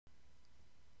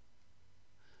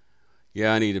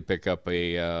Yeah, I need to pick up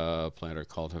a planter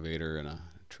cultivator and a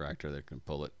tractor that can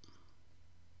pull it.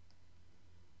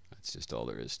 That's just all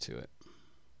there is to it.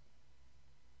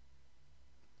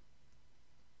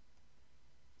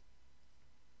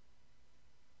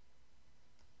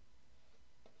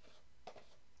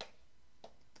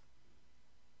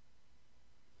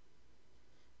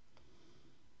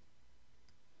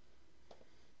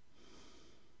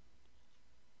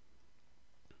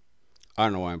 I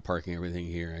don't know why I'm parking everything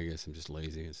here. I guess I'm just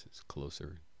lazy. It's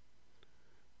closer.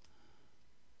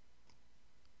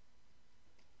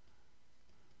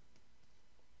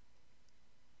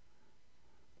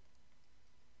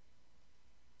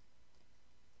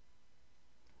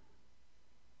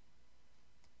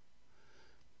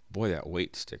 Boy, that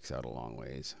weight sticks out a long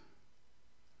ways.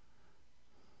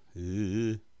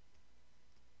 Uh,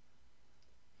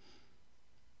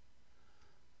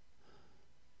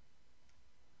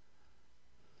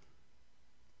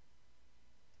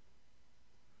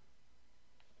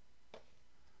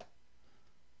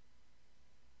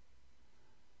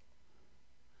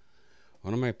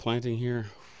 What am I planting here?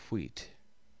 Wheat.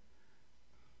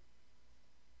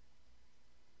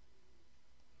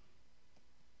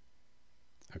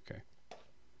 Okay.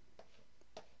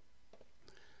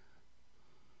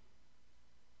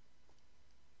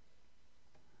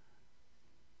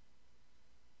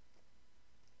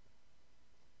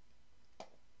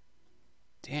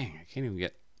 Dang, I can't even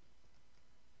get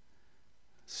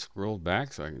scrolled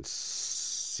back so I can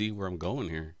see where I'm going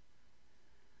here.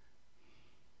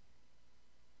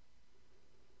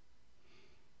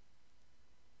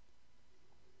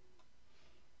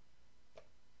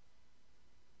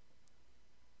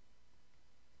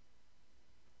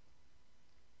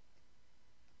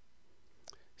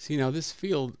 See, now this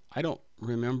field, I don't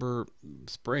remember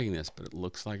spraying this, but it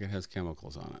looks like it has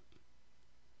chemicals on it.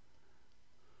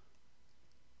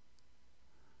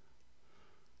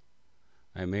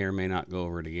 I may or may not go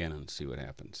over it again and see what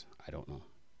happens. I don't know.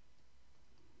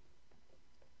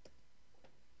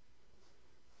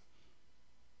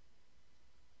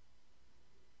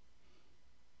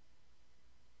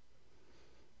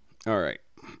 All right.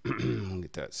 We'll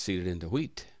get that seeded into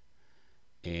wheat.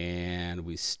 And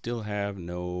we still have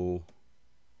no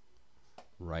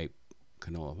ripe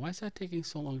canola. Why is that taking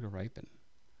so long to ripen?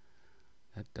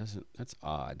 That's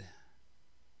odd.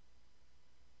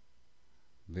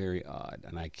 Very odd.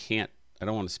 And I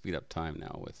don't want to speed up time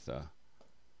now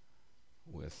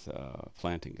with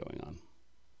planting going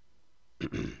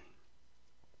on.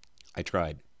 I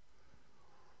tried.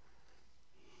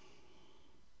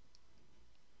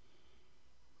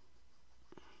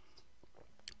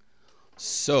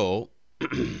 So,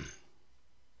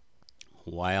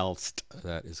 whilst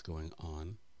that is going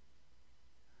on,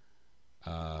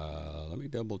 let me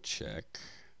double check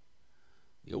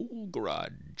the old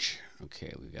garage.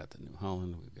 Okay, we've got the New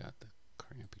Holland, we've got the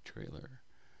crampy trailer,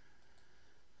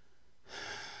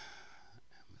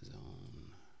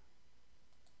 Amazon,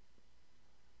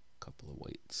 couple of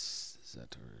weights,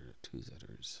 Zetter, two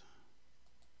Zetters,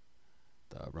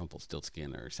 the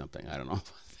Rumpelstiltskin or something. I don't know what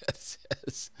that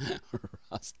says.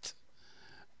 Rust,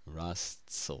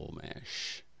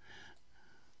 Rustselmash.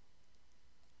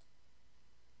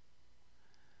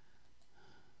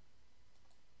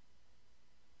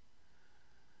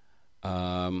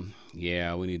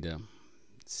 Yeah, we need to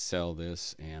sell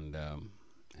this and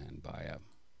buy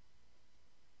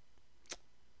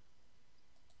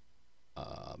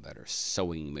a better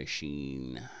sewing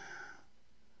machine.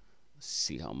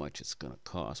 See how much it's going to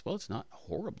cost. Well, it's not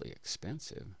horribly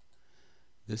expensive.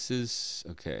 This is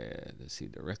okay. To see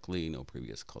directly, no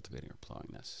previous cultivating or plowing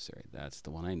necessary. That's the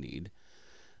one I need,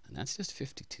 and that's just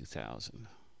 52,000.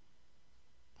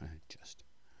 I just,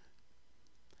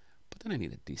 but then I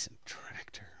need a decent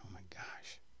tractor. Oh my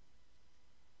gosh,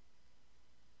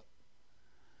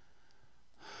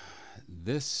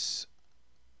 this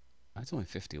that's only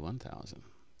 51,000.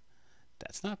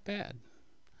 That's not bad.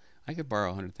 I could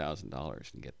borrow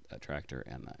 $100,000 and get a tractor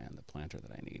and the planter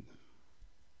that I need.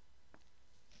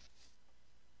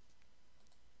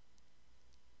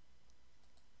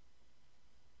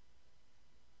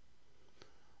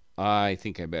 I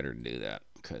think I better do that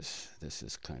because this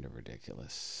is kind of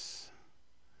ridiculous.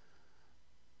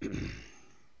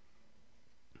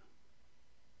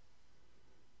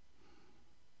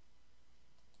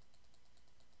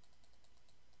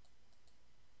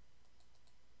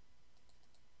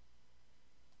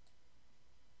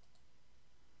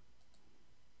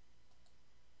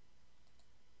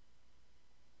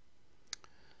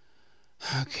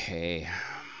 Okay.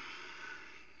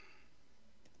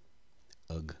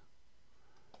 Ugh.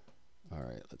 All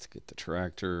right, let's get the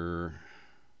tractor.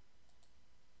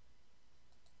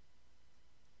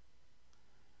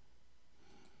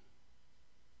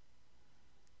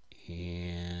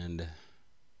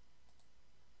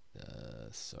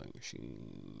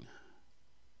 machine.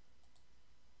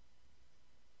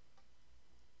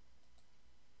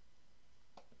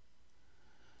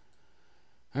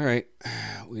 All right,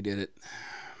 we did it.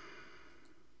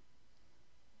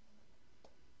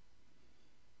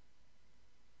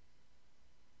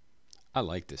 I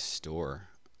like this store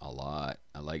a lot.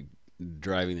 I like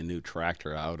driving the new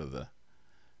tractor out of the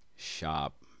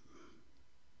shop.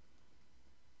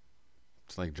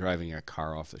 It's like driving a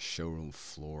car off the showroom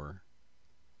floor.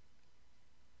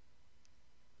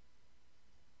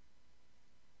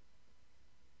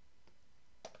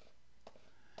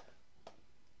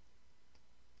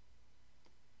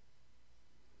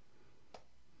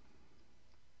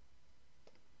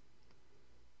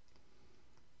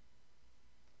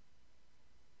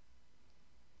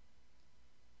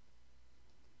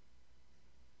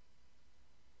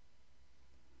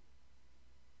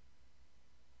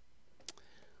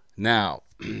 Now,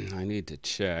 I need to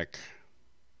check.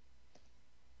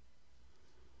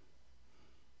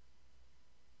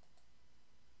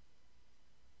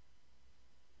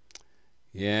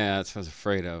 Yeah, that's what I was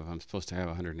afraid of. I'm supposed to have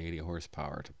 180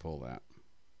 horsepower to pull that.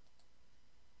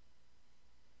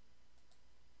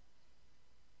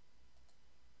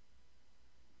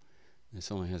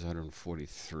 This only has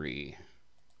 143.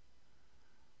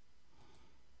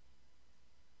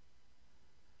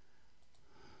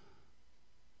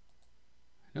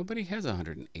 Nobody has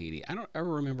 180. I don't ever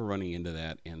remember running into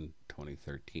that in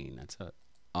 2013. That's a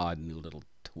odd new little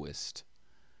twist.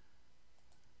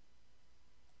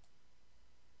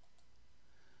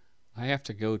 I have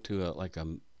to go to like a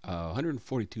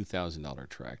 $142,000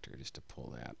 tractor just to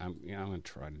pull that. I'm going to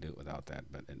try to do it without that,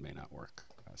 but it may not work.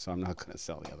 So I'm not going to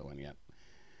sell the other one yet.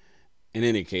 In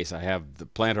any case, I have the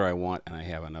planter I want, and I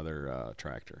have another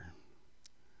tractor.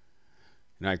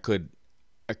 And I could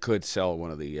sell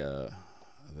one of the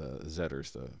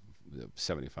Zetters, the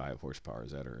 75 horsepower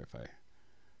Zetter, if I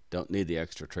don't need the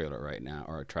extra trailer right now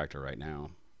or a tractor right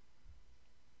now.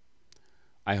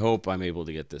 I hope I'm able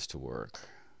to get this to work.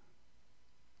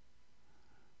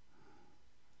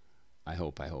 I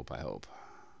hope.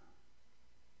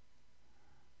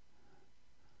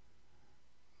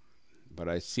 But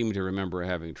I seem to remember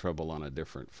having trouble on a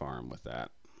different farm with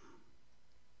that.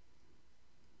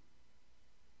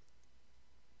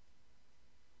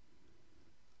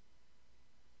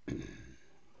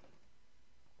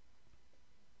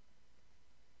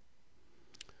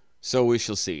 So we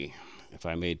shall see. If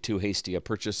I made too hasty a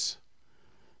purchase,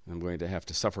 I'm going to have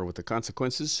to suffer with the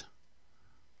consequences.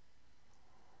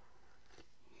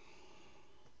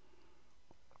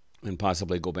 And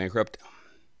possibly go bankrupt.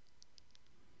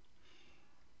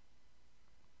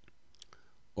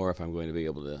 Or if I'm going to be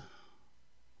able to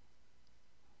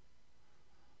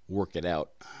work it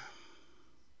out.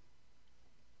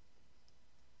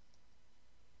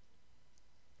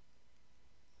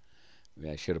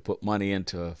 Maybe I should have put money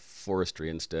into forestry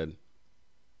instead.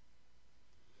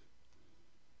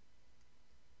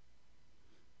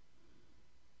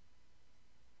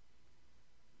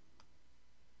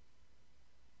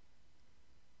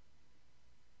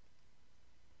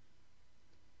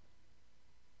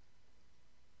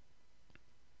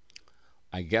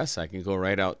 I guess I can go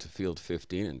right out to field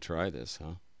 15 and try this,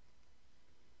 huh?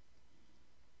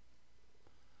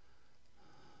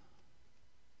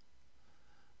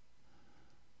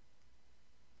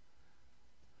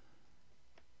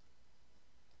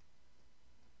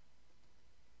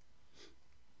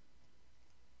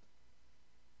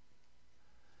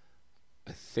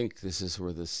 I think this is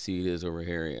where the seed is over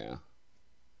here, yeah.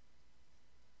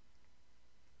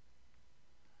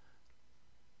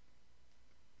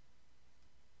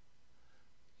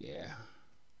 Yeah.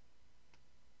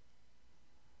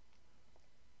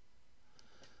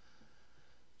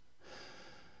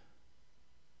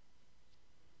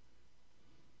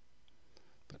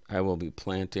 But I will be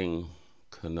planting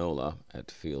canola at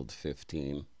field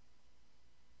 15.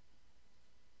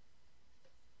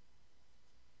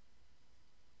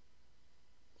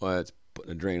 Well, it's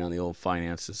putting a drain on the old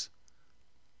finances.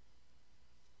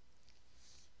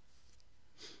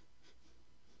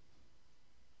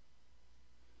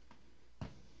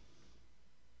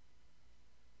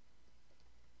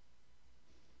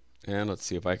 And let's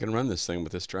see if I can run this thing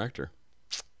with this tractor.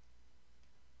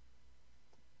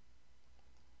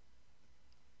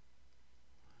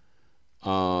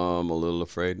 I'm a little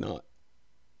afraid not.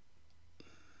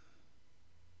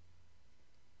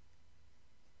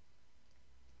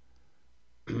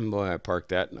 Boy, I parked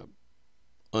that in the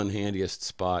unhandiest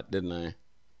spot, didn't I?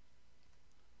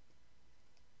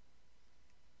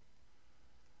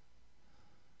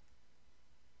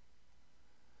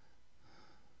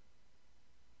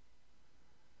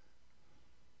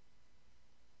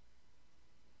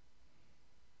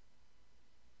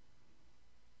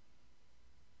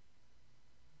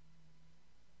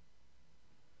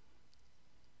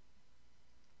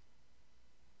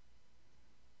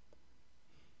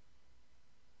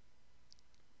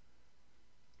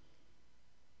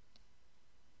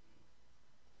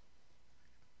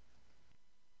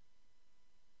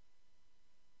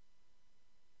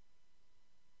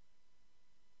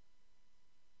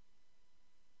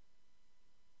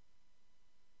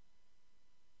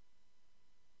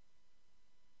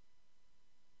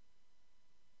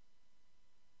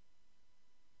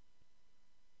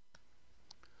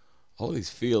 All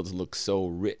these fields look so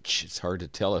rich. It's hard to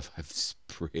tell if I've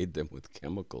sprayed them with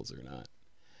chemicals or not.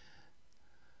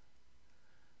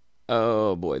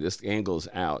 Oh boy, this angles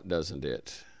out, doesn't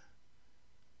it?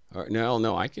 No,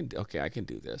 no, I can. Okay, I can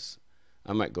do this.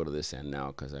 I might go to this end now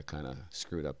because I kind of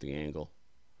screwed up the angle.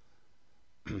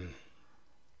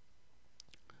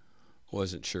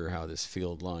 Wasn't sure how this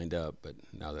field lined up, but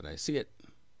now that I see it,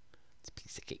 it's a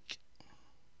piece of cake.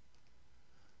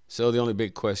 So the only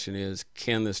big question is,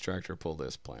 can this tractor pull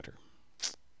this planter?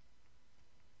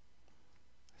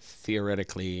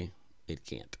 Theoretically, it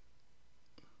can't.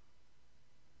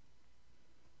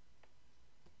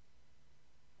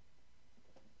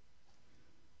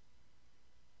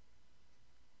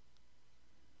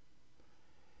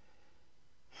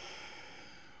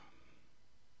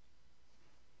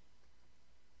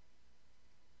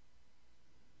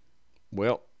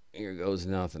 Well, here goes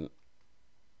nothing.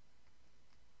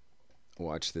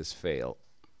 Watch this fail.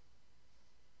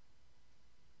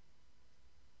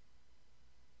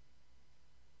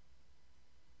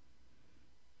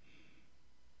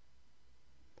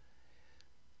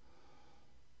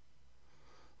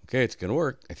 Okay, it's going to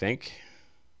work, I think.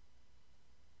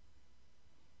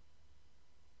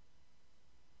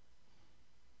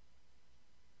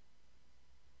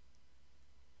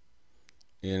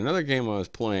 In another game I was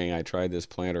playing, I tried this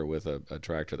planter with a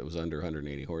tractor that was under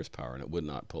 180 horsepower, and it would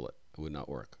not pull it. It would not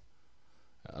work.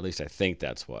 At least I think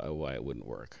that's why it wouldn't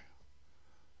work.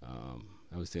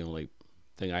 That was the only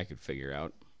thing I could figure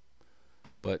out.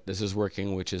 But this is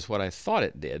working, which is what I thought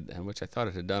it did, and which I thought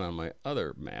it had done on my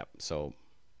other map. So,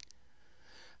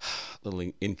 a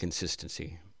little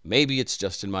inconsistency. Maybe it's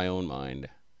just in my own mind.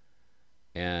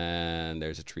 And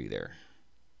there's a tree there.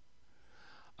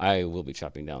 I will be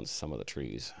chopping down some of the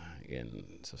trees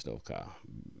in Sosnovka.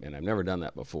 And I've never done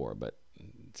that before, but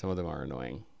some of them are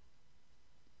annoying.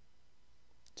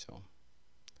 So,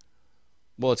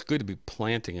 well, it's good to be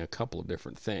planting a couple of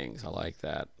different things. I like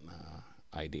that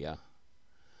idea.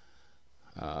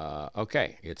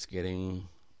 Okay, it's getting,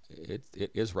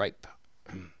 it is ripe.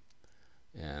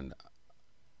 And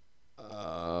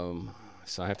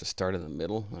so I have to start in the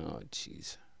middle. Oh,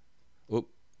 jeez. Oop.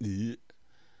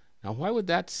 Now, why would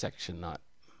that section not?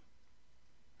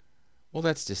 Well,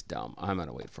 that's just dumb. I'm going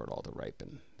to wait for it all to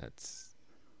ripen. That's...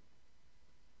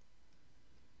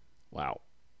 Wow.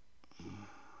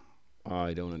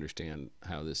 I don't understand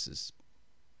how this is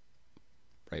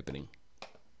ripening.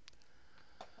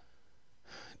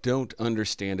 Don't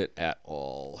understand it at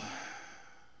all.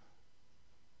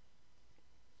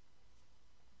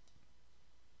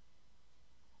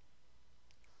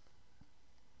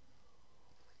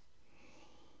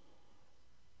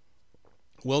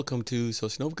 Welcome to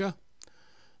Sosnovka.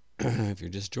 If you're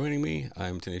just joining me,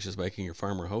 I'm Tenacious Viking, your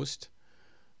farmer host.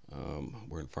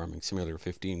 We're in Farming Simulator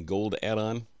 15 Gold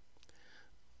add-on.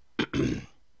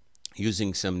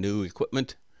 Using some new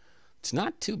equipment. It's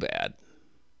not too bad.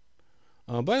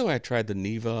 By the way, I tried the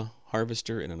Neva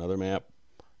harvester in another map,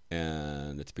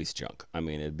 and it's a piece of junk. I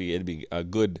mean, it'd be a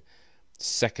good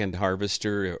second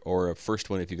harvester or a first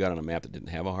one if you got on a map that didn't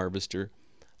have a harvester.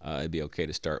 It'd be okay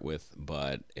to start with,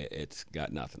 but it's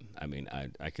got nothing. I mean,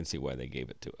 I can see why they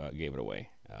gave it away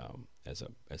as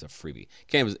a freebie.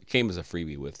 Came as a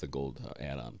freebie with the gold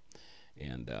add-on,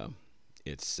 and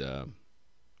it's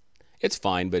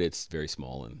fine, but it's very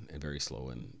small and very slow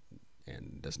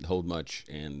and doesn't hold much,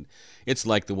 and it's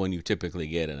like the one you typically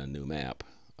get in a new map.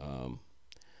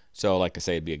 So, like I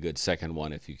say, it'd be a good second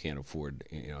one if you can't afford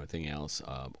anything else,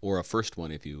 or a first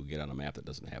one if you get on a map that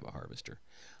doesn't have a harvester.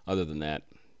 Other than that,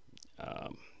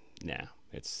 nah,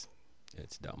 it's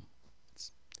dumb.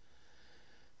 It's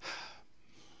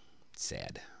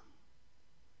sad.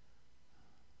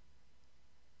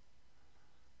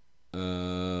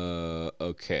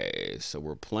 Okay, so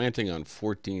we're planting on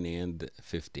 14 and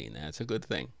 15. That's a good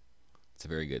thing. It's a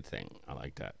very good thing. I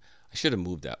like that. I should have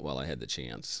moved that while I had the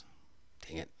chance.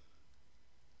 Dang it.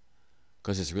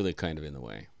 Because it's really kind of in the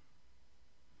way.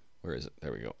 Where is it?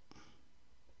 There we go.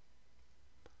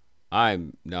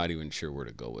 I'm not even sure where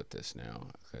to go with this now,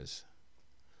 because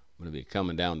I'm going to be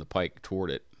coming down the pike toward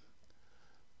it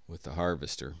with the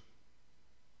harvester.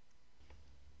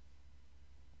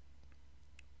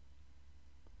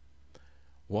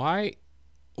 Why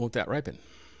won't that ripen?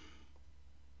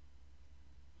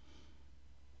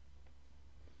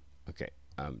 Okay,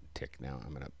 I'm ticked now.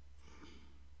 I'm going to...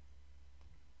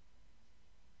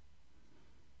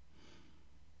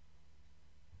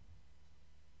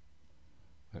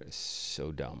 That is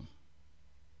so dumb.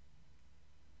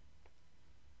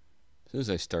 As soon as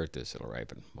I start this, it'll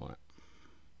ripen. What?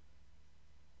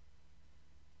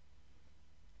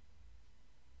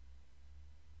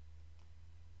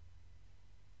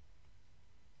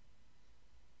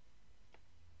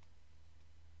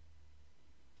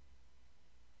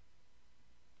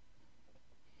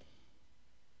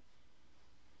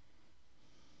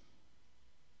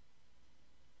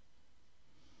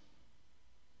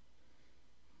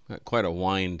 got quite a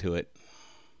whine to it.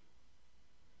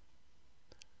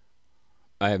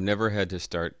 I have never had to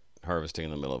start harvesting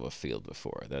in the middle of a field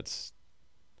before. That's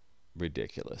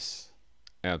ridiculous.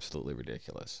 Absolutely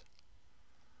ridiculous.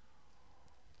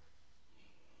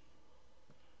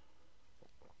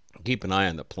 Keep an eye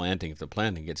on the planting. If the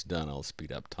planting gets done, I'll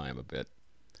speed up time a bit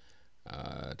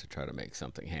to try to make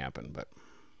something happen. But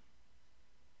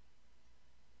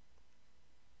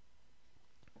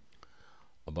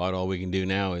about all we can do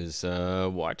now is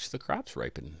watch the crops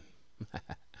ripen.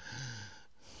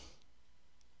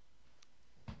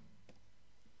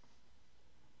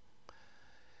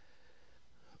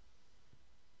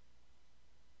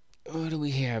 What do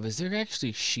we have? Is there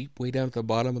actually sheep way down at the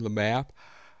bottom of the map?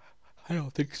 I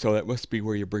don't think so. That must be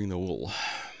where you bring the wool.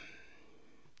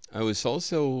 I was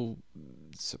also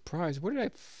surprised. Where did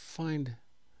I find?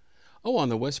 Oh, on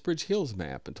the Westbridge Hills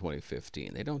map in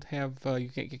 2015. They don't have, you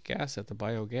can't get gas at the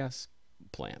biogas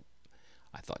plant.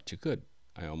 I thought you could.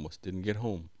 I almost didn't get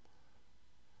home.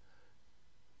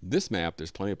 This map,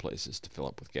 there's plenty of places to fill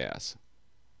up with gas.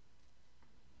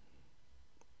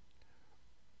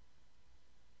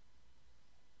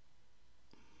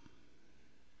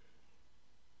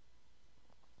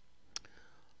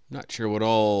 Not sure what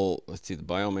all, let's see, the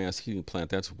biomass heating plant,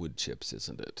 that's wood chips,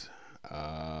 isn't it?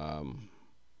 The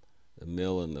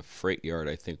mill and the freight yard,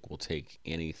 I think, will take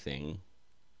anything.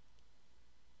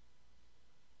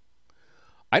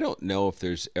 I don't know if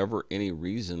there's ever any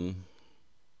reason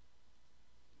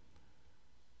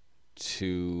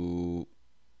to,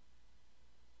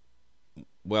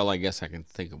 well, I guess I can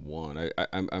think of one.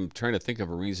 I'm trying to think of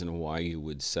a reason why you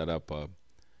would set up a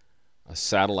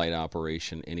satellite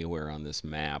operation anywhere on this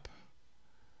map.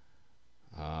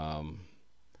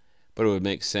 But it would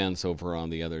make sense over on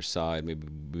the other side,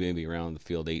 maybe around the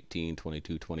field 18,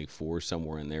 22, 24,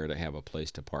 somewhere in there to have a place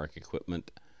to park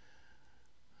equipment.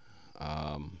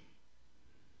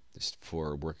 Just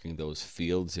for working those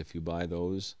fields if you buy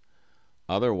those.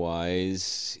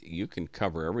 Otherwise, you can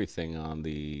cover everything on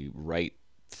the right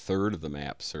third of the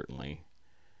map, certainly,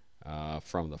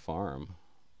 from the farm,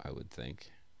 I would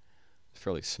think.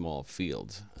 Fairly small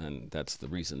fields, and that's the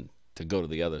reason to go to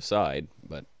the other side,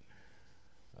 but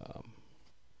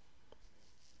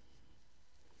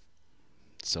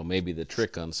so maybe the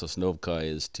trick on Sosnovka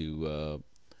is to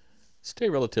stay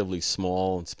relatively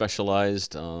small and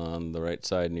specialized on the right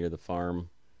side near the farm,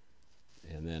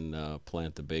 and then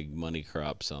plant the big money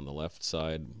crops on the left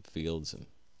side fields, and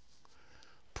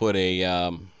put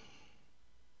a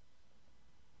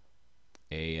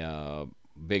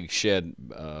big shed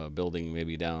building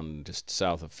maybe down just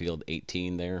south of field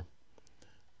 18 there.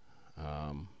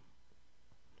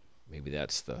 Maybe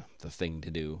that's the thing to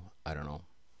do. I don't know.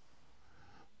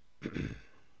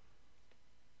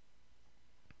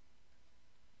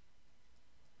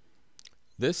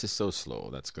 This is so slow,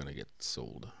 that's going to get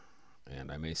sold.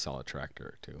 And I may sell a tractor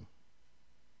or two.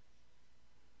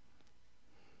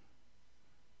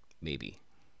 Maybe.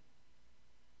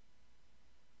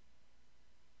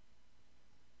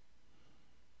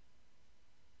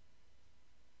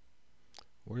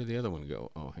 Where did the other one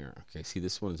go? Oh, here. Okay, see,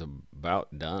 this one's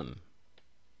about done.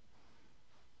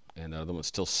 And the other one's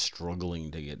still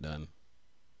struggling to get done.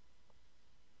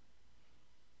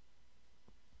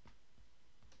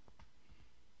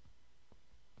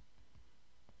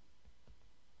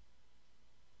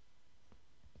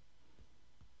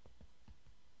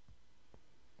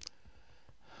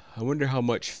 I wonder how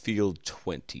much field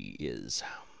 20 is.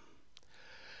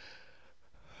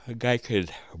 A guy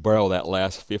could borrow that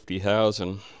last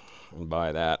 50,000 and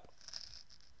buy that.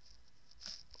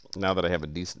 Now that I have a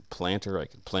decent planter, I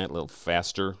can plant a little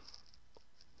faster.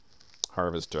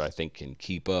 Harvester, I think, can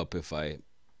keep up if I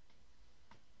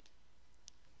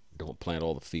don't plant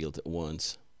all the fields at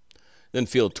once. Then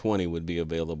field 20 would be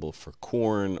available for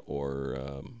corn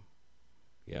or,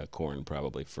 yeah, corn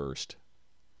probably first.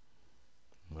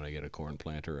 When I get a corn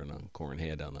planter and a corn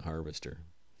head on the harvester.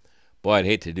 Boy, I'd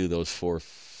hate to do those four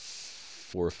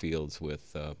fields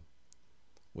with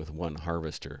one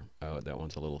harvester. That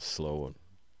one's a little slow and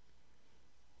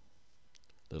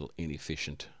a little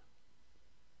inefficient.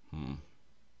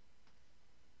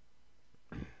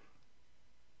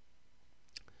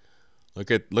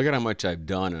 Look at how much I've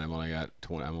done, and I'm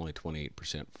only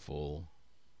 28% full.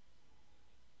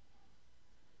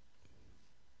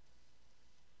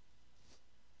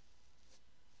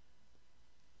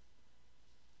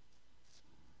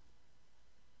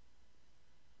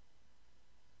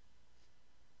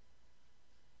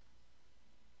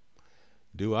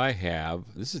 Do I have,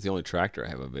 this is the only tractor I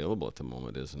have available at the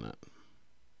moment, isn't it?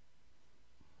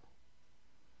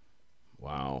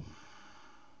 Wow.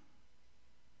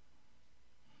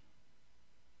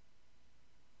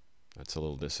 That's a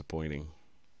little disappointing.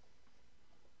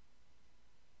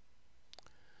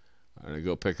 I'm going to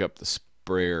go pick up the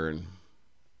sprayer and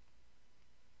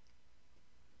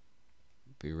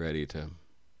be ready to...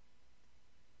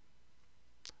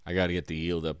 I got to get the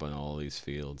yield up on all these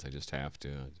fields. I just have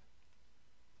to.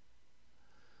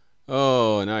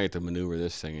 Oh, now I have to maneuver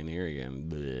this thing in here again.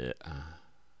 Blech.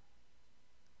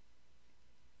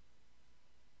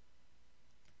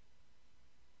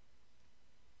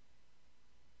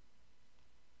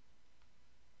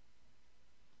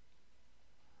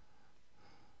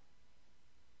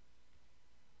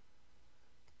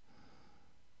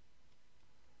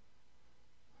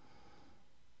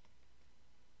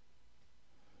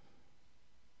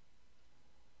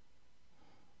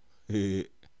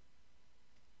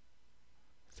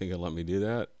 Think it'll let me do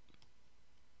that?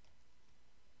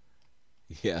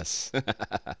 Yes.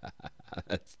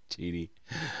 That's cheaty.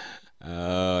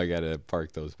 Oh, I gotta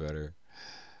park those better.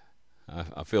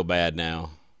 I feel bad now.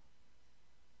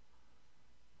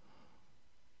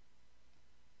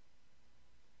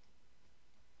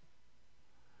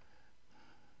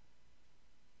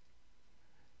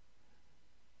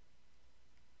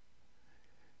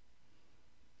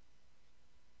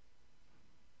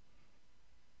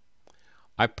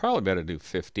 I probably better do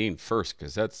 15 first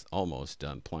because that's almost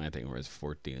done planting, whereas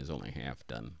 14 is only half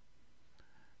done.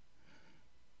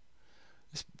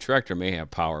 This tractor may have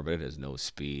power, but it has no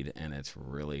speed, and it's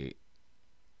really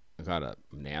got a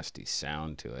nasty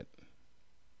sound to it.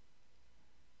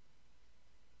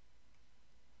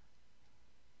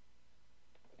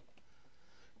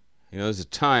 You know, there's a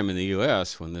time in the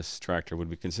U.S. when this tractor would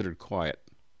be considered quiet.